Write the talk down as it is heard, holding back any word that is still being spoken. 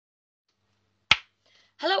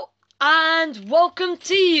Hello and welcome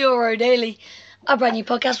to Euro Daily, a brand new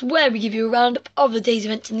podcast where we give you a roundup of the day's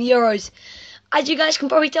events in the Euros. As you guys can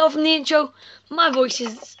probably tell from the intro, my voice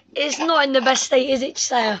is not in the best state, is it,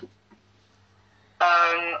 Josiah?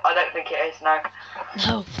 I don't think it is, no.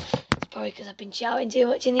 No, it's probably because I've been shouting too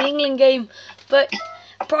much in the England game, but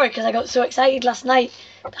probably because I got so excited last night.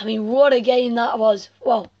 I mean, what a game that was.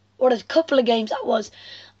 Well, what a couple of games that was.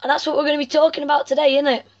 And that's what we're going to be talking about today, isn't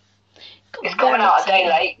it? It's coming out a day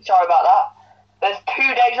late, sorry about that. There's 2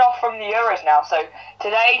 days off from the Euros now, so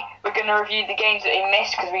today we're going to review the games that we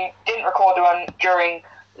missed because we didn't record the one during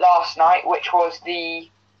last night, which was the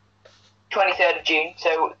 23rd of June.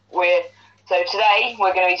 So today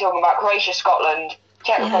we're going to be talking about Croatia, Scotland,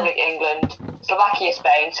 Czech Republic, England, Slovakia,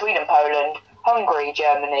 Spain, Sweden, Poland, Hungary,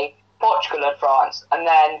 Germany, Portugal and France, and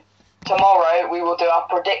then tomorrow we will do our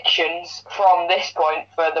predictions from this point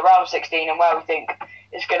for the round of 16 and where we think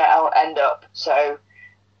it's going to end up. So,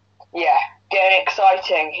 yeah, getting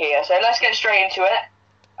exciting here. So let's get straight into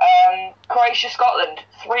it. Croatia, Scotland.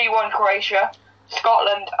 3-1 Croatia.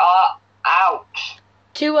 Scotland are out.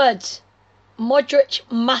 2 words. Modric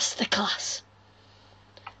masterclass.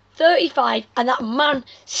 35, and that man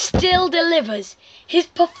still delivers. His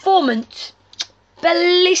performance,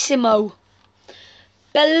 bellissimo.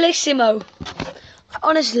 Bellissimo.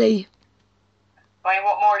 Honestly. I mean,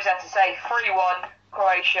 what more is there to say? 3-1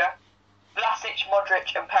 Croatia. Vlasic,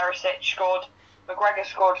 Modric and Perisic scored. McGregor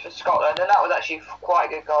scored for Scotland, and that was actually quite a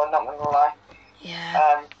good goal, not going to lie.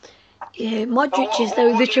 Yeah. Modric is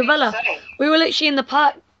the Travella. We were literally in the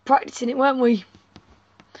park practicing it, weren't we?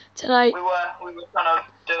 Tonight. We were trying to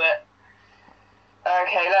do it.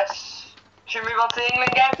 Okay, should we move on to the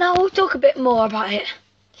England game? Now we'll talk a bit more about it.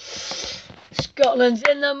 Scotland's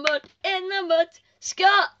in the mud,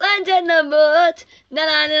 Scotland in the mud, na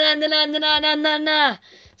na na na na na na na na.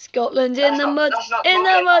 Scotland's in the mud,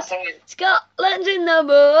 Scotland's in the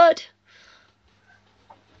mud.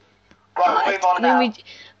 Right, we'll move on now.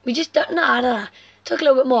 We just don't know. Talk a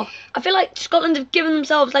little bit more. I feel like Scotland have given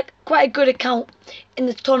themselves like quite a good account in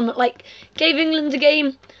the tournament. Like, gave England a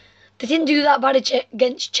game. They didn't do that bad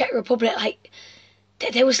against Czech Republic. Like,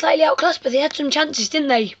 they were slightly outclassed, but they had some chances, didn't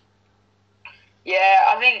they? Yeah,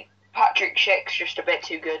 I think Patrick Schick's just a bit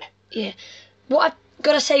too good. Yeah. What I've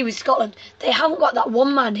got to say with Scotland, they haven't got that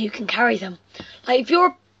one man who can carry them. Like, if you're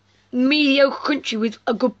a mediocre country with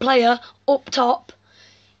a good player up top,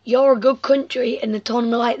 you're a good country in a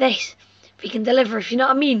tournament like this. If you can deliver, if you know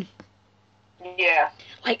what I mean. Yeah.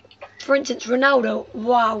 Like, for instance, Ronaldo.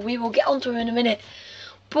 Wow, we will get onto him in a minute.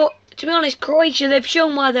 But, to be honest, Croatia, they've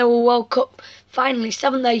shown why they were World Cup finalists,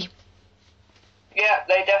 haven't they? Yeah,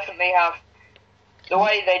 they definitely have. The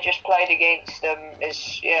way they just played against them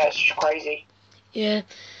it's just crazy. Yeah.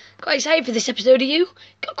 Quite excited for this episode, are you?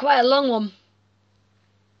 Got quite a long one.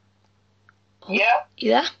 Oh, yeah.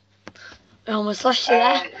 You there? I almost lost you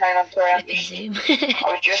there. Hang on, sorry. I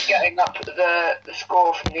was just getting up the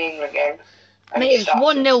score from the England game. Mate, it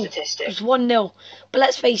was 1-0. It was 1-0. But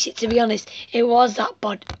let's face it, to be honest, it was that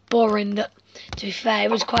boring that, to be fair,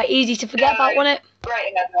 it was quite easy to forget about, wasn't it?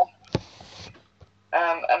 Great header.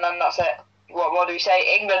 And then that's it. What do we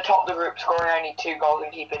say? England topped the group, scoring only 2 goals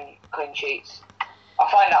and keeping clean sheets.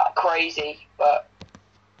 I find that crazy, but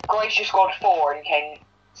Croatia scored 4 and came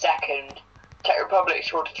second. Czech Republic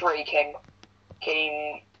scored 3, came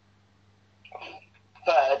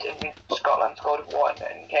third, and Scotland scored 1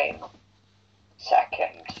 and came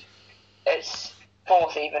second. It's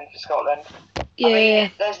 4th even for Scotland. Yeah. I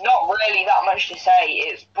mean, there's not really that much to say.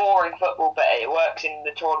 It's boring football, but it works in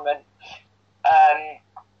the tournament.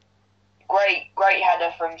 Great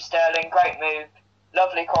header from Sterling, great move.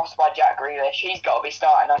 Lovely cross by Jack Grealish. He's got to be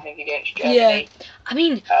starting, I think, against Germany. Yeah. I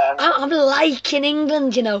mean, I'm liking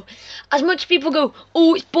England, you know. As much as people go,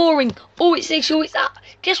 oh, it's boring, oh, it's this, oh, it's that.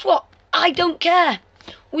 Guess what? I don't care.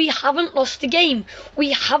 We haven't lost a game.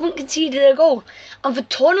 We haven't conceded a goal. And for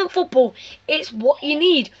tournament football, it's what you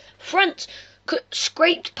need. France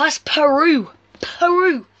scraped past Peru.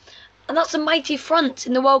 And that's a mighty France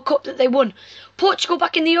in the World Cup that they won. Portugal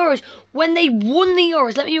back in the Euros. When they won the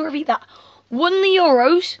Euros, let me repeat that. Won the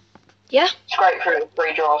Euros, yeah? Scraped through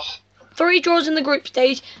 3 draws. 3 draws in the group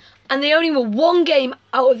stage, and they only won 1 game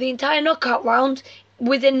out of the entire knockout round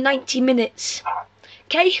within 90 minutes.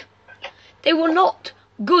 Okay? They were not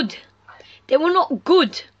good. They were not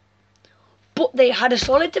good. But they had a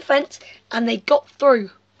solid defence, and they got through.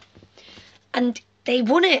 And they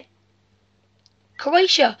won it.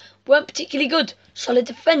 Croatia weren't particularly good. Solid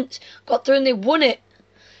defence. Got through and they won it.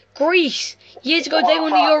 Greece, years ago they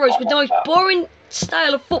won the Euros with the most boring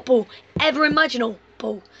style of football ever imaginable.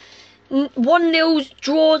 1-0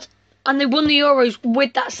 draws, and they won the Euros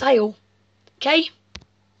with that style. Okay?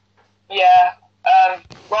 Yeah.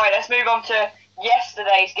 Right, let's move on to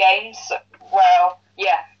yesterday's games. Well,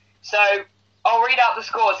 yeah. So, I'll read out the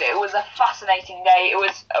scores. It was a fascinating day. It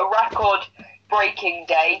was a record-breaking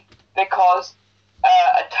day because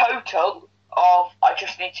a total of... I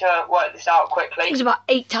just need to work this out quickly. It was about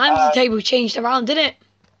 8 times the table changed around, didn't it?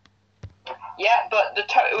 Yeah, but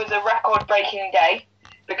it was a record-breaking day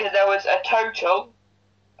because there was a total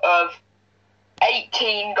of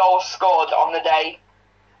 18 goals scored on the day.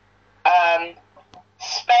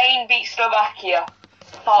 Spain beat Slovakia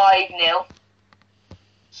 5-0.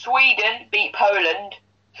 Sweden beat Poland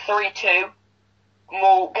 3-2.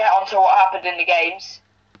 We'll get on to what happened in the games.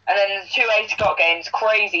 And then the 2 8 o'clock games,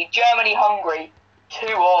 crazy. Germany-Hungary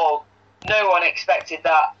 2-2. No one expected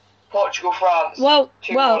that. Portugal-France. Well,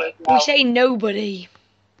 we say nobody.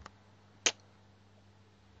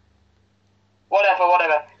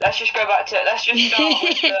 Whatever. Let's just go back to... Let's just start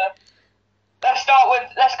with the...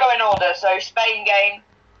 Let's go in order. So, Spain game,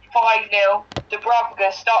 5-0.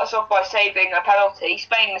 Dubravka starts off by saving a penalty.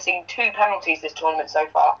 Spain missing 2 penalties this tournament so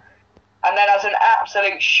far. And then as an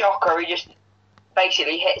absolute shocker, he just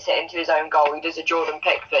basically hits it into his own goal. He does a Jordan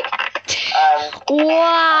Pickford.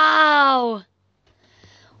 Wow.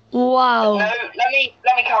 No, let me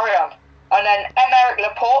carry on. And then Aymeric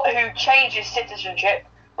Laporte, who changed his citizenship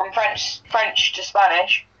from French to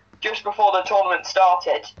Spanish just before the tournament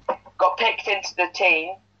started, got picked into the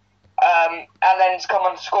team, and then has come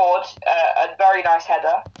and scored a very nice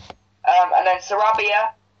header. And then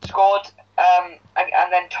Sarabia scored,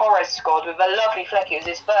 and then Torres scored with a lovely flick. It was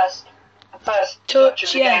his first touch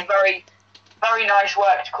of the game. Very, very nice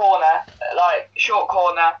worked corner, like short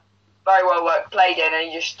corner, very well worked, played in, and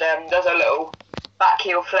he just does a little back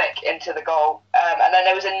heel flick into the goal. And then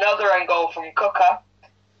there was another own goal from Kuka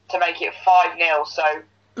to make it 5-0. So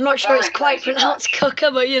I'm not sure it's quite pronounced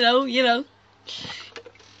Kuka, but you know.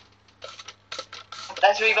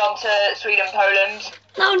 Let's move on to Sweden-Poland.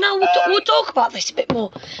 No, we'll talk about this a bit more.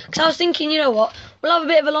 Because I was thinking, you know what, we'll have a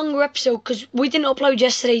bit of a longer episode because we didn't upload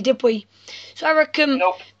yesterday, did we? So I reckon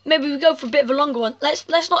maybe we go for a bit of a longer one.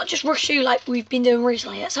 Let's not just rush through like we've been doing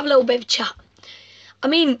recently. Let's have a little bit of a chat. I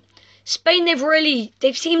mean, Spain,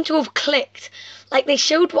 they've seemed to have clicked. Like, they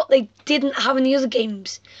showed what they didn't have in the other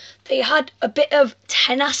games. They had a bit of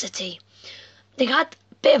tenacity. They had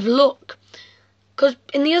a bit of luck. Because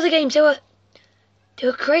in the other games, they were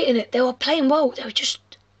creating it. They were playing well.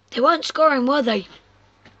 They weren't scoring, were they?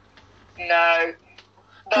 No.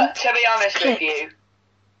 But to be honest with you,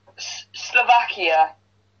 Slovakia,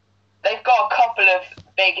 they've got a couple of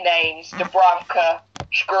big names. Dubravka,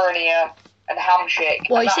 Skriniar, and Hamšík.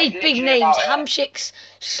 Well, you say big names. Hamšík's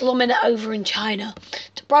slumming it over in China.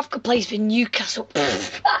 Dubravka plays for Newcastle.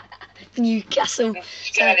 Newcastle.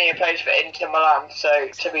 Skriniar plays for Inter Milan, so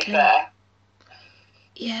to be fair.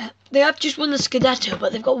 Yeah, they have just won the Scudetto,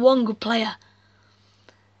 but they've got one good player.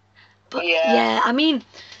 But yeah, I mean,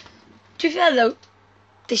 to be fair though,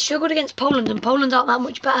 they struggled against Poland, and Poland aren't that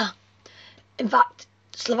much better. In fact,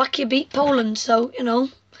 Slovakia beat Poland, so, you know,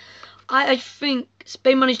 I think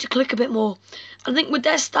Spain managed to click a bit more. I think with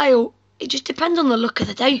their style, it just depends on the luck of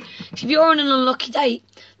the day. If you're on an unlucky day,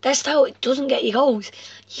 their style, it doesn't get you goals.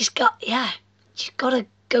 You just got to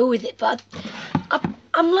go with it. But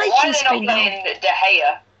I'm liking Spain now. Why are they not playing De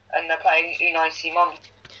Gea and they're playing Unai Simon?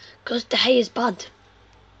 Because De Gea is bad.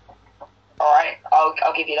 Alright,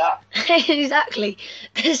 I'll give you that. Exactly.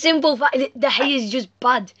 The simple fact that De Gea is just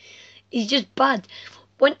bad. He's just bad.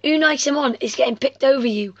 When Unai Simon is getting picked over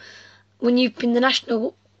you, when you've been the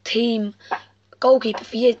national team goalkeeper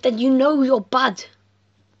for years, then you know you're bad.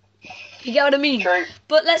 You get what I mean? True.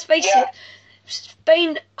 But let's face it,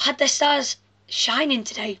 Spain had their stars shining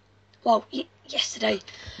today. Well, yesterday.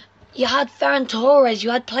 You had Ferran Torres,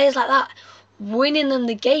 you had players like that winning them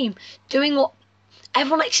the game, doing what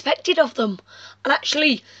everyone expected of them. And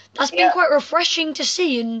actually, that's been quite refreshing to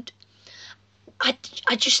see. And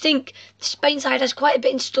I just think the Spain side has quite a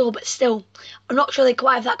bit in store, but still, I'm not sure they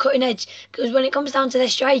quite have that cutting edge. Because when it comes down to their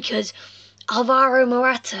strikers, Alvaro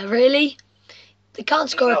Morata, really? They can't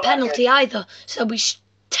score a penalty either, so they'll be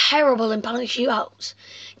terrible in penalty shootouts.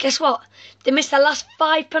 Guess what? They missed their last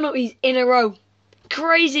 5 penalties in a row.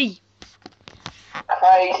 Crazy.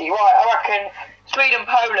 Right, I reckon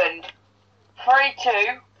Sweden-Poland,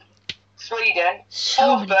 3-2, Sweden.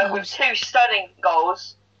 Forsberg with 2 stunning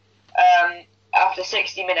goals after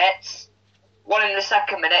 60 minutes. One in the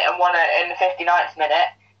second minute and one in the 59th minute.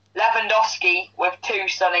 Lewandowski with 2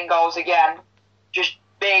 stunning goals again. Just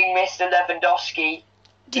being Mr. Lewandowski.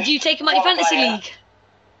 Did you take him out your fantasy league?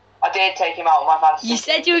 I did take him out of my fantasy team. You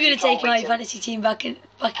said you were going to take him out of your fantasy team back in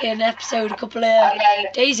an episode a couple of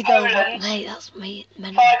days ago. Poland, but, mate, that's me.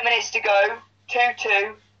 5 minutes to go,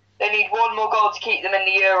 2-2. They need one more goal to keep them in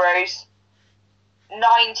the Euros.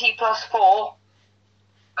 90 plus 4.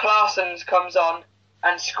 Klaassen comes on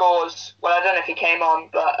and scores. Well, I don't know if he came on,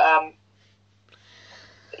 but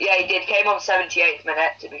yeah, he did. Came on 78th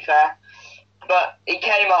minute, to be fair. But he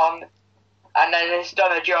came on and then has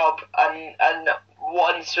done a job and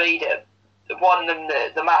won Sweden, won them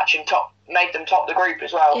the match and made them top the group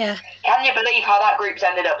as well. Yeah. Can you believe how that group's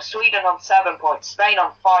ended up? Sweden on 7 points, Spain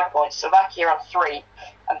on 5 points, Slovakia on 3,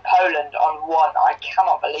 and Poland on 1. I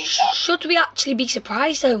cannot believe that. Should we actually be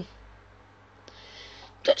surprised though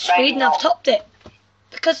that Sweden have topped it?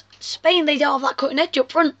 Because Spain, they don't have that cutting edge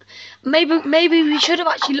up front. Maybe we should have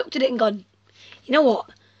actually looked at it and gone, you know what?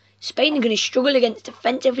 Spain are going to struggle against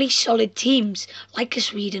defensively solid teams like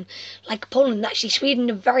Sweden, like Poland. Actually,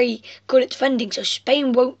 Sweden are very good at defending, so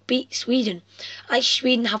Spain won't beat Sweden. Like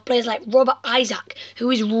Sweden have players like Robert Isaac,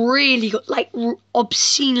 who is really good, like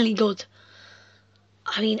obscenely good.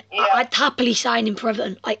 I mean, Yeah. I'd happily sign him for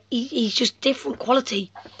Everton. Like he's just different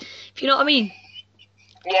quality. If you know what I mean.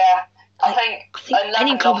 Yeah, I think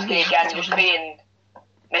any club would be Lewandowski happy again to just have him. being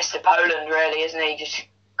Mr. Poland, really, isn't he? Just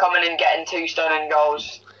coming and getting 2 stunning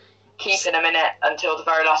goals, keeping him in it until the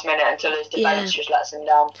very last minute, until his defence just lets him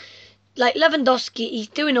down. Like Lewandowski, he's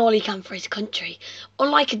doing all he can for his country.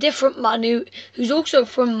 Unlike a different man who's also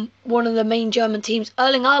from one of the main German teams,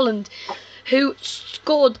 Erling Haaland, who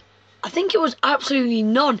scored, I think it was absolutely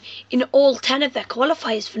none in all 10 of their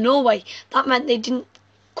qualifiers for Norway. That meant they didn't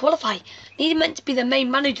qualify. He's meant to be the main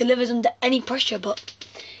man who delivers under any pressure, but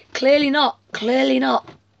clearly not. Clearly not.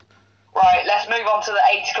 Right, let's move on to the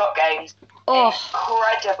 8 o'clock games. Oh.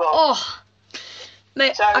 Incredible. Oh,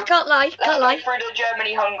 mate, So, I can't lie. Let's go through the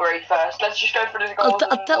Germany-Hungary first. Let's just go through the goals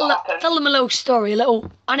I'll tell them a little story, a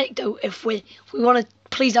little anecdote if we want to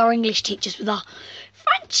please our English teachers with our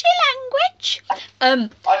Frenchy language.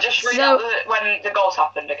 I'll just read out when the goals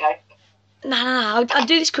happened, okay? No, I'll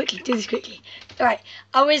do this quickly. Alright,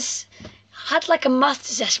 had like a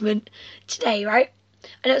maths assessment today, right?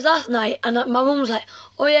 And it was last night, and my mum was like,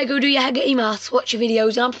 oh yeah, go do your Haggerty maths, watch your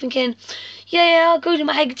videos. And I'm thinking, yeah, I'll go do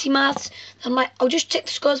my Haggerty maths. And I'm like, I'll just check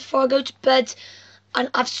the scores before I go to bed. And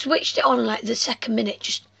I've switched it on like the second minute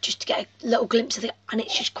just to get a little glimpse of it, and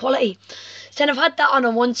it's just quality. So then I've had that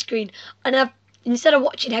on one screen, and I've, instead of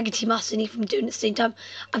watching Haggerty maths and even doing it at the same time,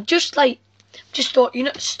 I've just thought,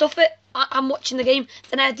 stuff it. I'm watching the game.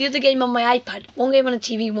 Then I had the other game on my iPad. One game on the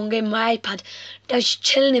TV, one game on my iPad. I was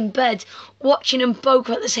chilling in bed, watching them both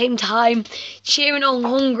at the same time, cheering on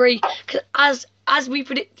Hungary. Because as we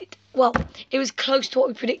predicted, well, it was close to what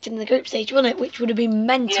we predicted in the group stage, wasn't it? Which would have been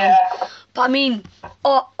mental. Yeah. But I mean,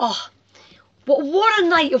 what a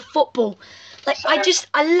night of football. Like,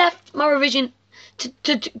 I left my revision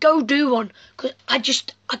to go do one because I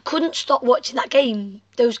couldn't stop watching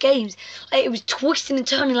those games. Like, it was twisting and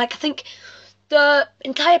turning. Like, I think the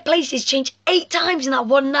entire place has changed 8 times in that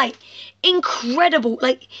one night. Incredible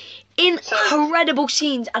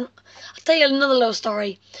scenes. And I'll tell you another little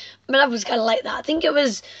story. My dad was kind of like that. I think it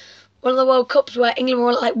was one of the World Cups where England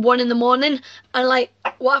were at like 1 a.m, and like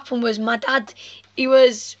what happened was my dad,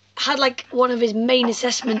 had like one of his main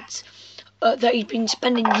assessments that he'd been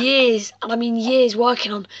spending years, and I mean years,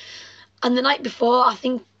 working on. And the night before, I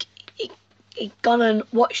think he'd gone and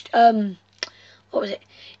watched, what was it?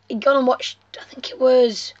 He'd gone and watched, I think it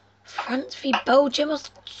was France v Belgium or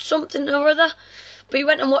something or other. But he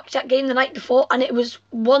went and watched that game the night before, and it was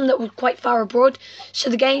one that was quite far abroad. So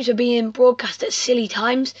the games were being broadcast at silly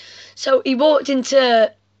times. So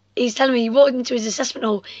he's telling me he walked into his assessment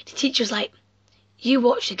hall. The teacher was like, you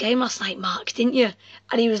watched the game last night, Mark, didn't you?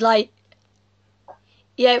 And he was like,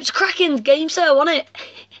 yeah, it was a cracking game, sir, wasn't it?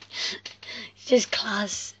 It's just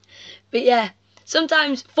class. But yeah,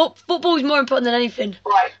 sometimes football is more important than anything.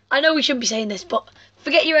 Right. I know we shouldn't be saying this, but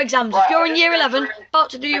forget your exams. Right, if you're in year I'll just 11, go through about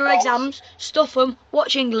to do your goals. exams, stuff them,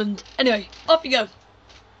 watch England. Anyway, off you go.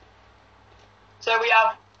 So we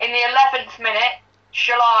have, in the 11th minute,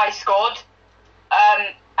 Shalai scored,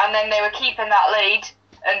 and then they were keeping that lead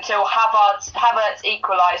until Havertz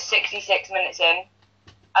equalised 66 minutes in,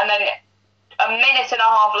 and then a minute and a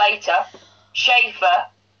half later, Schaefer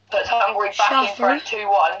puts Hungary back in front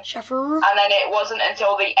 2-1, Schaffer. and then it wasn't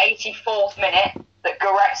until the 84th minute that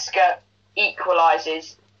Goretzka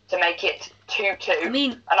equalises to make it 2-2. I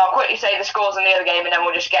mean, And I'll quickly say the scores in the other game, and then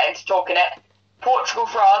we'll just get into talking it.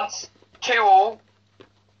 Portugal-France, 2-2.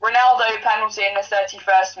 Ronaldo penalty in the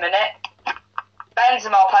 31st minute.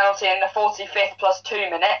 Benzema penalty in the 45th plus 2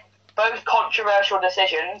 minute. Both controversial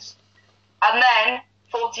decisions. And then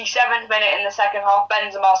 47th minute in the second half,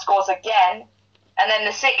 Benzema scores again. And then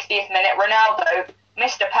the 60th minute, Ronaldo,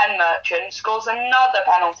 Mr. Pen Merchant, scores another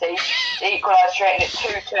penalty to equalise, straight at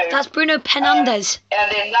 2-2. That's Bruno Fernandes.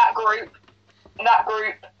 And in that group,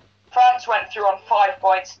 France went through on 5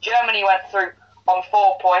 points, Germany went through on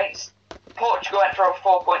 4 points, Portugal went through on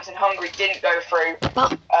 4 points, and Hungary didn't go through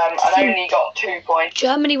But and only got 2 points.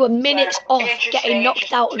 Germany were minutes off getting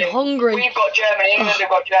knocked out in Hungary. We've got Germany, England have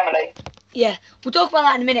got Germany. Yeah, we'll talk about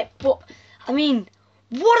that in a minute. But I mean,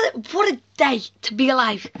 what a day to be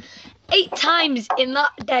alive. 8 times in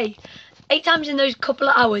that day, 8 times in those couple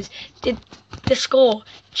of hours, did the score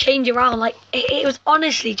change around. Like it was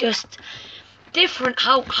honestly just different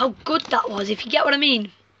how good that was. If you get what I mean.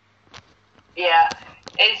 Yeah,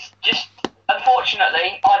 it's just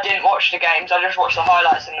unfortunately I didn't watch the games. I just watched the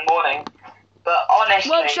highlights in the morning. But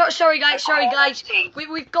honestly, well, sorry guys,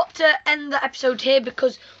 we've got to end the episode here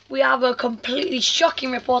because we have a completely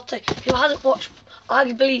shocking reporter who hasn't watched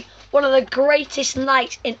arguably one of the greatest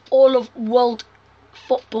nights in all of world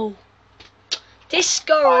football.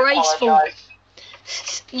 Disgraceful.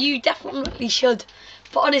 You definitely should.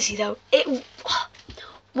 But honestly though,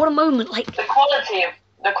 what a moment! Like the quality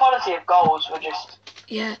of goals were just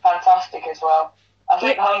fantastic as well. I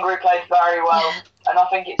think Hungary played very well, and I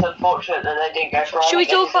think it's unfortunate that they didn't go through. Should we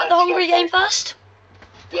talk about the Hungary game first?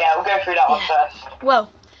 Yeah, we'll go through that one first. Well,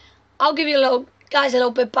 I'll give you a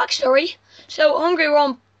little bit of backstory. So Hungary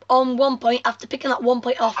were on 1 point after picking that 1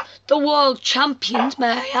 point off the world champions,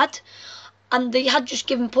 may I add, and they had just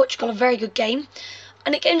given Portugal a very good game,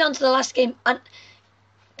 and it came down to the last game, and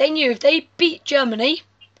they knew if they beat Germany,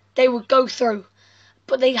 they would go through,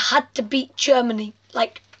 but they had to beat Germany,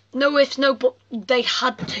 like no ifs, no buts, they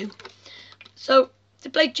had to. So they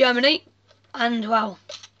played Germany, and well,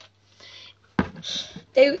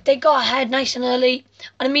 they got ahead nice and early.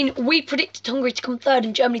 And I mean, we predicted Hungary to come third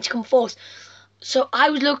and Germany to come fourth. So I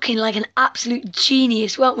was looking like an absolute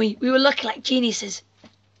genius, weren't we? We were looking like geniuses.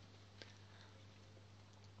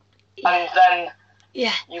 And then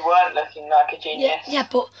you weren't looking like a genius. Yeah,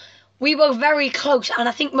 but we were very close, and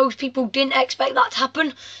I think most people didn't expect that to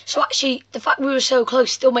happen. So actually, the fact we were so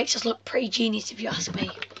close still makes us look pretty genius, if you ask me.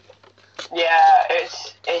 Yeah,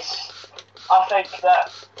 it's. I think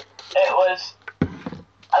that it was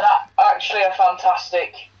actually a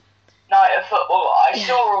fantastic night of football. I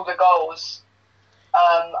saw all the goals,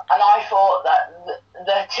 and I thought that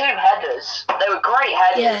the 2 headers, they were great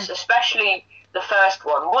headers, especially the first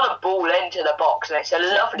one. What a ball into the box, and it's a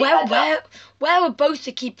lovely header. Where were both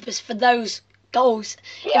the keepers for those goals?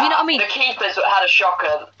 Yeah, if you know what I mean. The keepers had a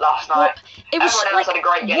shocker last night. It was Everyone else had a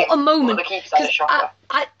great game. What a moment! The keepers had a shocker.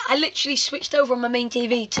 I literally switched over on my main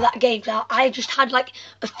TV to that game. So I just had like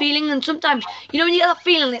a feeling, and sometimes you know when you get that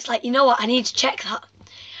feeling, it's like, you know what, I need to check that.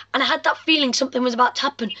 And I had that feeling something was about to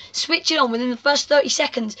happen. Switch it on within the first 30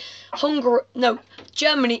 seconds.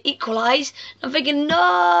 Germany equalised. I'm thinking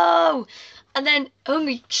no. And then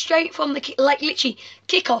Hungary straight from the literally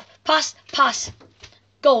kick off, pass,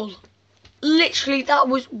 goal. Literally, that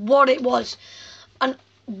was what it was. And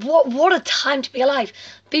what a time to be alive.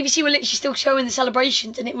 BBC were literally still showing the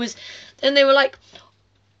celebrations, and then they were like,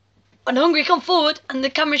 and Hungary come forward, and the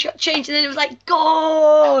cameras got changed, and then it was like,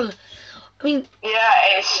 goal. I mean, yeah,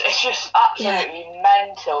 it's just absolutely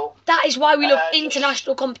mental. That is why we love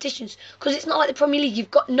international competitions, because it's not like the Premier League.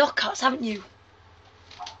 You've got knockouts, haven't you?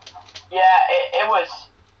 Yeah, it was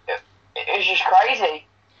just crazy.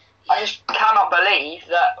 I just cannot believe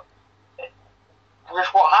that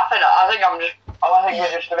just what happened. I think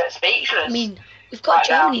we're just a bit speechless. I mean, we've got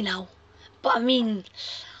Germany now, but I mean,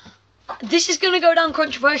 this is going to go down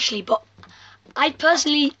controversially, but I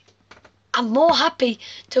personally am more happy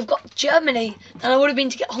to have got Germany than I would have been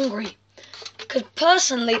to get Hungary. Because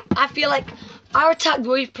personally, I feel like our attack that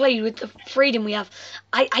we've played with the freedom we have,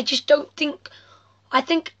 I just don't think. I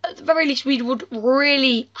think at the very least we would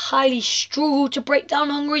really highly struggle to break down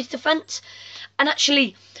Hungary's defence. And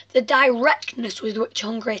actually, the directness with which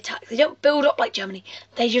Hungary attack, they don't build up like Germany.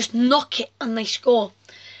 They just knock it and they score.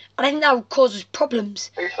 And I think that would cause us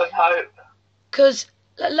problems. Who can hope? Because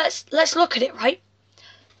let's look at it, right?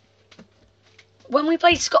 When we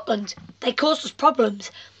played Scotland, they caused us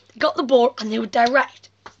problems. They got the ball and they were direct.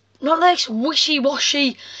 Not like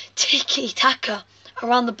wishy-washy tiki-taka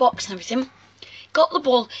around the box and everything. Got the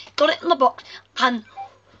ball, got it in the box, and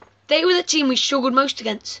they were the team we struggled most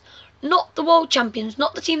against. Not the world champions,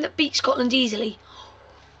 not the team that beat Scotland easily,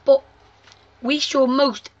 but we struggled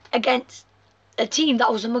most against a team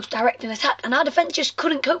that was the most direct in attack, and our defence just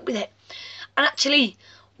couldn't cope with it. And actually,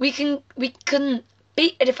 we can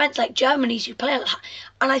beat a defence like Germany's who play like that,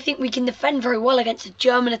 and I think we can defend very well against a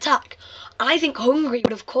German attack. And I think Hungary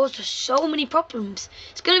would have caused us so many problems.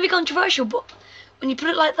 It's going to be controversial, but when you put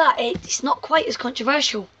it like that, it's not quite as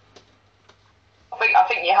controversial. I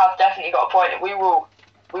think you have definitely got a point. We will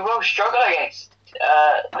struggle against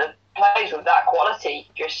the players with that quality.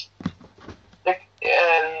 Just the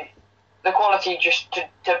quality just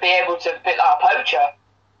to be able to beat that poacher.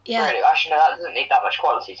 Yeah. Really, actually, no, that doesn't need that much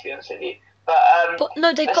quality, to be honest with you. But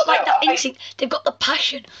no, they've got like that instinct. They've got the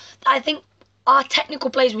passion. I think our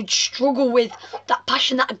technical players would struggle with that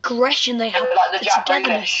passion, that aggression they have, like the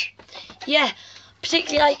togetherness. Yeah,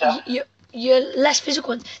 particularly like you're less physical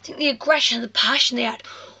ones. I think the aggression, the passion they had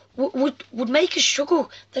would make us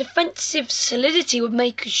struggle. The defensive solidity would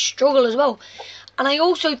make us struggle as well. And I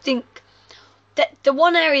also think that the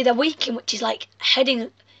one area they're weak in, which is like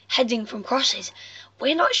heading from crosses,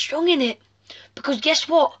 we're not strong in it. Because guess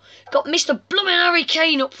what? Got Mr. Blooming Harry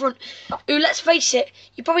Kane up front, who, let's face it,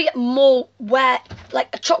 you probably get more where,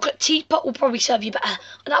 like a chocolate teapot will probably serve you better,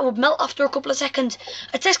 and that would melt after a couple of seconds.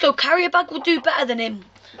 A Tesco carrier bag would do better than him.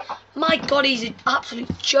 My God, he's an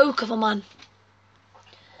absolute joke of a man.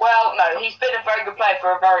 Well, no, he's been a very good player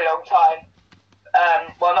for a very long time.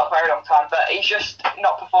 Well, not very long time, but he's just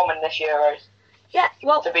not performing this Euros. Yeah,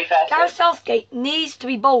 well, to be fair, Gareth Southgate needs to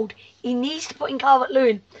be bold. He needs to put in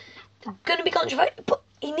Calvert-Lewin. They're going to be controversial, but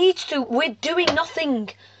he needs to. We're doing nothing.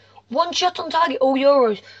 One shot on target all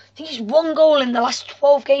Euros. I think he's one goal in the last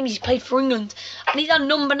 12 games he's played for England. And he's our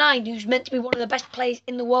number 9, who's meant to be one of the best players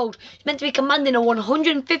in the world. He's meant to be commanding a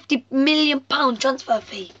 £150 million transfer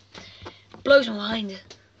fee. Blows my mind.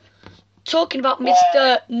 Talking about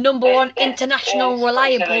Mr. Number 1 international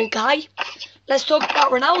reliable guy, let's talk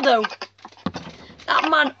about Ronaldo. That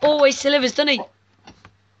man always delivers, doesn't he?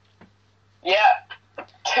 Yeah.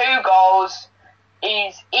 2 goals.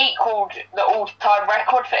 He's equalled the all-time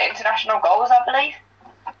record for international goals, I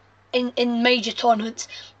believe. In major tournaments,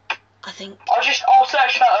 I think. I'll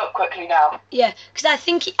search that up quickly now. Yeah, because I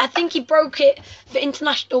think he broke it for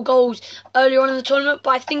international goals earlier on in the tournament,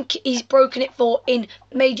 but I think he's broken it in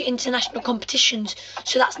major international competitions,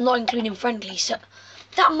 so that's not including friendlies. So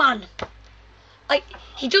that man, like,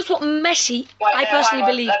 he does what Messi, I personally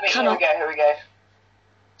believe, cannot. Here we go.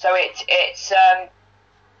 So it's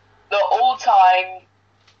the all-time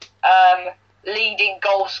leading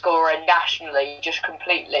goal scorer nationally, just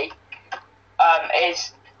completely,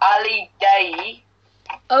 is Ali Daei.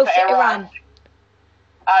 Oh, for Iran.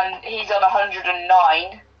 And he's on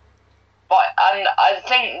 109. And I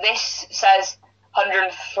think this says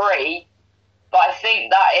 103, but I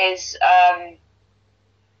think that is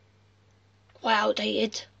quite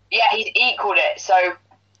outdated. Yeah, he's equaled it. So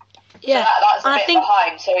yeah, that's a bit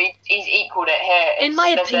behind. So he's equaled it here. In my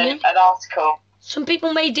opinion, an article. Some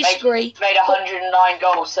people may disagree. Made 109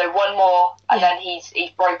 goals, so one more, and then he's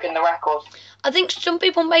broken the record. I think some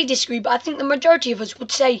people may disagree, but I think the majority of us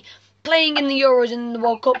would say playing in the Euros and the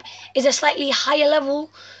World Cup is a slightly higher level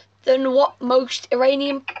than what most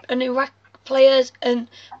Iranian and Iraq players and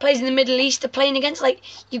players in the Middle East are playing against. Like,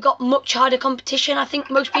 you've got much harder competition. I think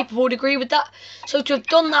most people would agree with that. So to have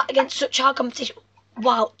done that against such hard competition,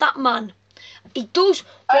 wow, that man. He does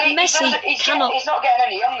what Messi cannot. He's not getting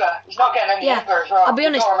any younger. He's not getting any younger as well. I'll be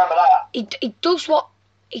honest. You've got to remember that.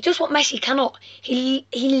 He does what Messi cannot. He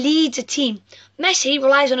leads a team. Messi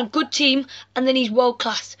relies on a good team and then he's world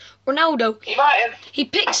class. Ronaldo, he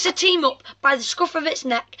picks the team up by the scruff of its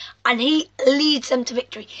neck and he leads them to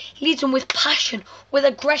victory. He leads them with passion, with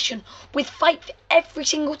aggression, with fight for every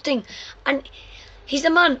single thing. And he's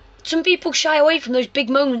the man. Some people shy away from those big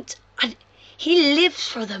moments and he lives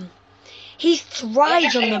for them. He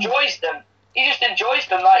thrives on them. He just enjoys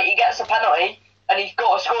them. Like, he gets a penalty and he's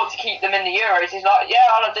got to score to keep them in the Euros. He's like, yeah,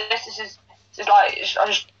 I'll do this. This is like, I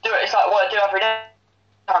just do it. It's like what I do every day,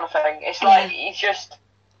 kind of thing. It's like he's just.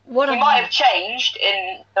 He might have changed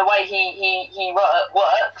in the way he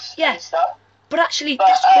works and stuff. But actually,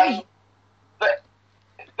 that's great. But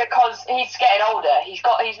because he's getting older, he's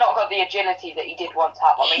not got the agility that he did once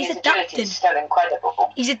have. I mean, his agility is still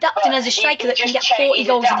incredible. He's adapting as a striker that can get 40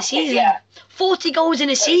 goals in a season. Yeah. 40 goals in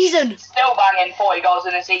a season. He's still banging 40 goals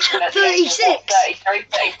in a season. At 36. 33,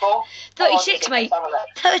 34. 36, mate.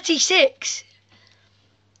 36.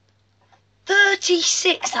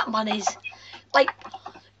 36, that man is. Like,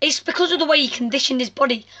 it's because of the way he conditioned his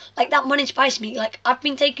body. Like, that man inspires me. Like, I've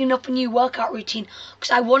been taking up a new workout routine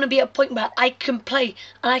because I want to be at a point where I can play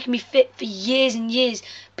and I can be fit for years and years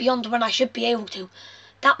beyond when I should be able to.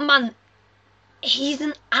 That man, he's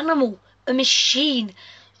an animal, a machine.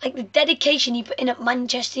 Like, the dedication he put in at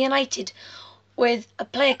Manchester United with a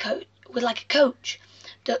player coach, with like a coach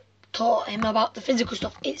that taught him about the physical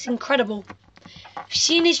stuff. It's incredible. I've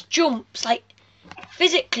seen his jumps, like,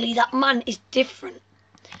 physically, that man is different.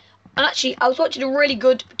 And actually, I was watching a really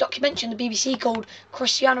good documentary on the BBC called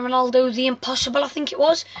Cristiano Ronaldo, The Impossible, I think it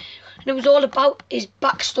was. And it was all about his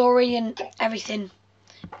backstory and everything.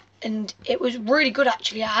 And it was really good,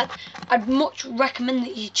 actually. I'd much recommend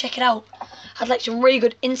that you check it out. I'd like some really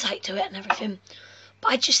good insight to it and everything.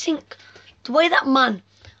 But I just think the way that man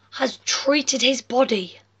has treated his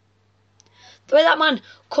body, the way that man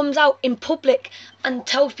comes out in public and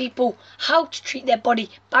tells people how to treat their body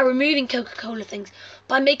by removing Coca-Cola things,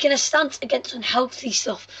 by making a stance against unhealthy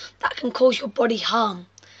stuff that can cause your body harm.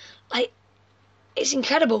 Like, it's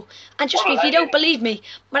incredible. And trust me, if you don't believe me,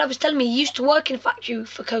 my dad was telling me he used to work in a factory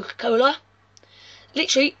for Coca-Cola.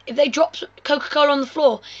 Literally, if they dropped Coca-Cola on the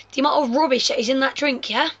floor, the amount of rubbish that is in that drink,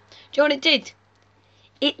 yeah? Do you know what it did?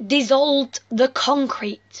 It dissolved the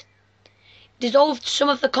concrete. Dissolved some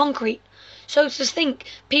of the concrete. So to think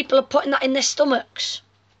people are putting that in their stomachs.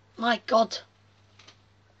 My God.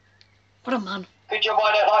 What a man. Good job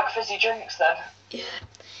I don't like fizzy drinks then. Yeah.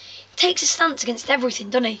 Takes a stance against everything,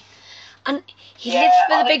 doesn't he? And he lives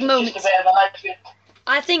for the big moments. Just a bit of a legend.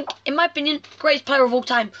 I think, in my opinion, greatest player of all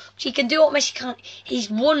time. He can do what Messi can't.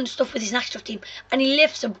 He's won stuff with his national team, and he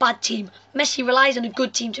lifts a bad team. Messi relies on a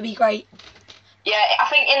good team to be great. Yeah, I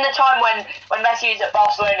think in the time when Messi was at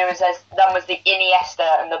Barcelona, then was the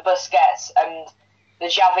Iniesta and the Busquets and the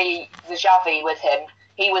Xavi with him.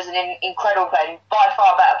 He was an incredible player, by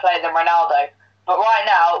far a better player than Ronaldo. But right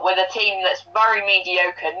now, with a team that's very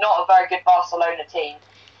mediocre, not a very good Barcelona team,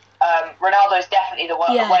 Ronaldo's definitely the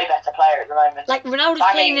way better player at the moment. Like, Ronaldo's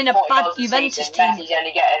playing in a bad Juventus team. Messi's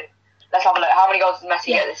only getting... Let's have a look. How many goals does Messi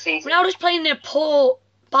get this season? Ronaldo's playing in a poor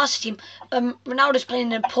Barca team. Ronaldo's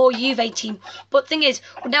playing in a poor Juve team. But the thing is,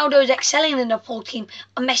 Ronaldo's excelling in a poor team,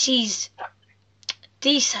 and Messi's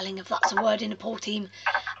decelling, if that's a word, in a poor team.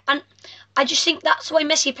 And I just think that's the way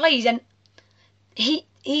Messi plays, and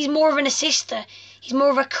he's more of an assister. He's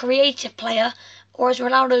more of a creative player, whereas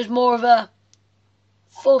Ronaldo's more of a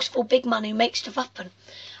forceful big man who makes stuff happen.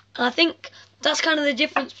 And I think that's kind of the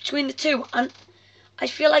difference between the two. And I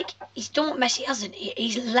feel like he's done what Messi hasn't.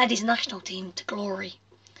 He's led his national team to glory.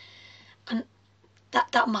 And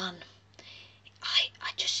that man,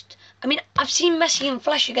 I mean, I've seen Messi in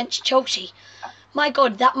flesh against Chelsea. My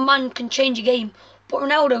God, that man can change a game. But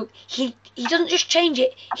Ronaldo, he doesn't just change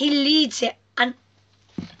it, he leads it. And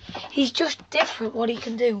he's just different what he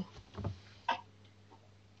can do.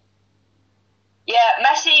 Yeah,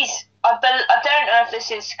 Messi's... I don't know if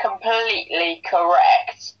this is completely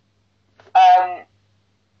correct.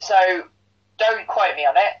 So don't quote me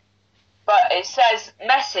on it. But it says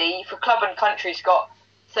Messi, for club and country's got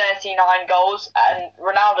 39 goals, and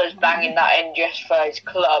Ronaldo's banging that in just for his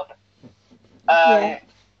club.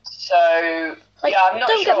 So, like, yeah, I'm not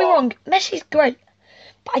sure. Don't get me wrong, Messi's great.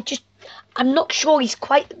 But I'm not sure he's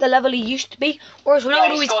quite at the level he used to be. Whereas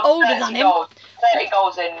Ronaldo is older than him. 30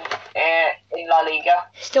 goals in La Liga.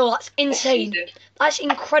 Still, that's insane. That's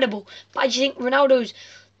incredible. But I just think Ronaldo's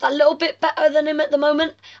that little bit better than him at the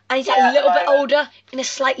moment. And he's a little bit older in a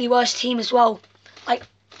slightly worse team as well. Like,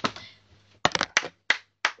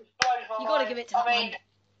 you got to give it to that man.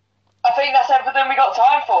 I think that's everything we got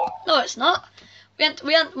time for. No, it's not.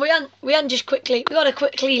 We ain't just quickly. We got to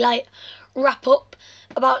quickly, like, wrap up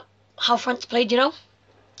about how France played, you know?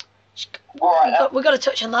 We've got to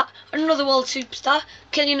touch on that. Another world superstar,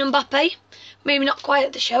 Kylian Mbappe. Maybe not quite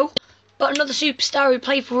at the show, but another superstar who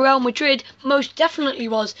played for Real Madrid most definitely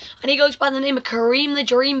was. And he goes by the name of Karim the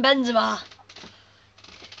Dream Benzema.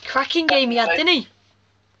 Cracking game he had, didn't he?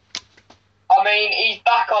 I mean, he's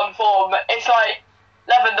back on form. It's like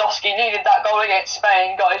Lewandowski needed that goal against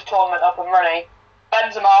Spain, got his tournament up and running.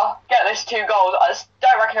 Benzema, get this 2 goals. I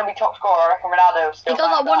don't reckon he'll be top scorer. I reckon Ronaldo will still. He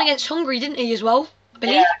got that one against Hungary, didn't he, as well? I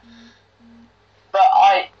believe. Yeah.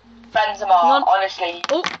 But Benzema, honestly...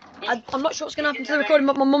 Oh, I'm not sure what's going to happen to the recording,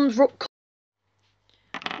 but my mum's...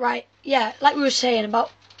 Right, yeah, like we were saying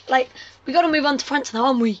about... Like, we got to move on to France now,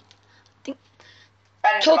 haven't we? I think...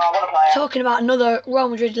 Benzema, what a player. Talking about another Real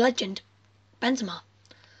Madrid legend, Benzema.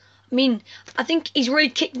 I mean, I think he's really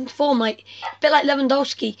kicked into form, like, a bit like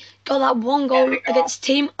Lewandowski. Got that 1 goal against the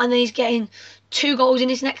team, and then he's getting 2 goals in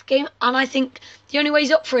his next game. And I think the only way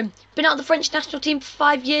is up for him. Been out of the French national team for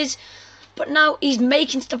 5 years, but now he's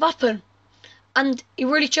making stuff happen. And he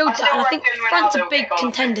really showed that. And I think France are big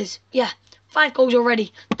contenders. Yeah, 5 goals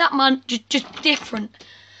already. That man, just different.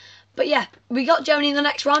 But yeah, we got Germany in the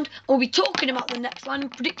next round. And we'll be talking about the next round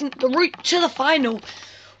and predicting the route to the final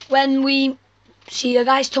when we see you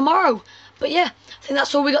guys tomorrow. But yeah, I think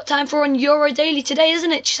that's all we got time for on Euro Daily today,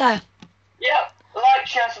 isn't it, Josiah? Yeah, like,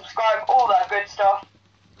 share, subscribe, all that good stuff.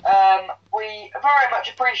 we very much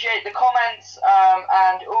appreciate the comments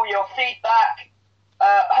and all your feedback.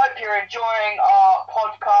 Hope you're enjoying our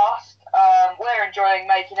podcast. We're enjoying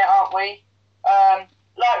making it, aren't we?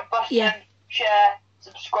 Like button, share,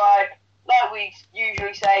 subscribe. Like we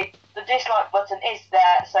usually say, the dislike button is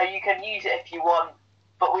there, so you can use it if you want.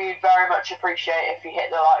 But we would very much appreciate it if you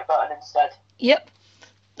hit the like button instead. Yep.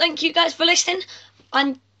 Thank you guys for listening.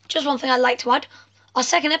 And just one thing I'd like to add. Our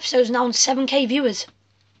second episode is now on 7k viewers.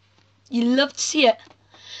 You love to see it.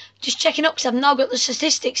 Just checking up because I've now got the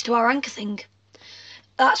statistics to our anchor thing.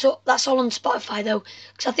 That's all on Spotify though,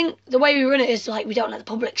 because I think the way we run it is like we don't let the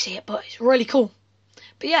public see it, but it's really cool.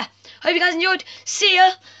 But yeah, hope you guys enjoyed. See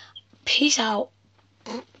ya. Peace out.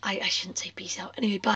 I shouldn't say peace out. Anyway, bye.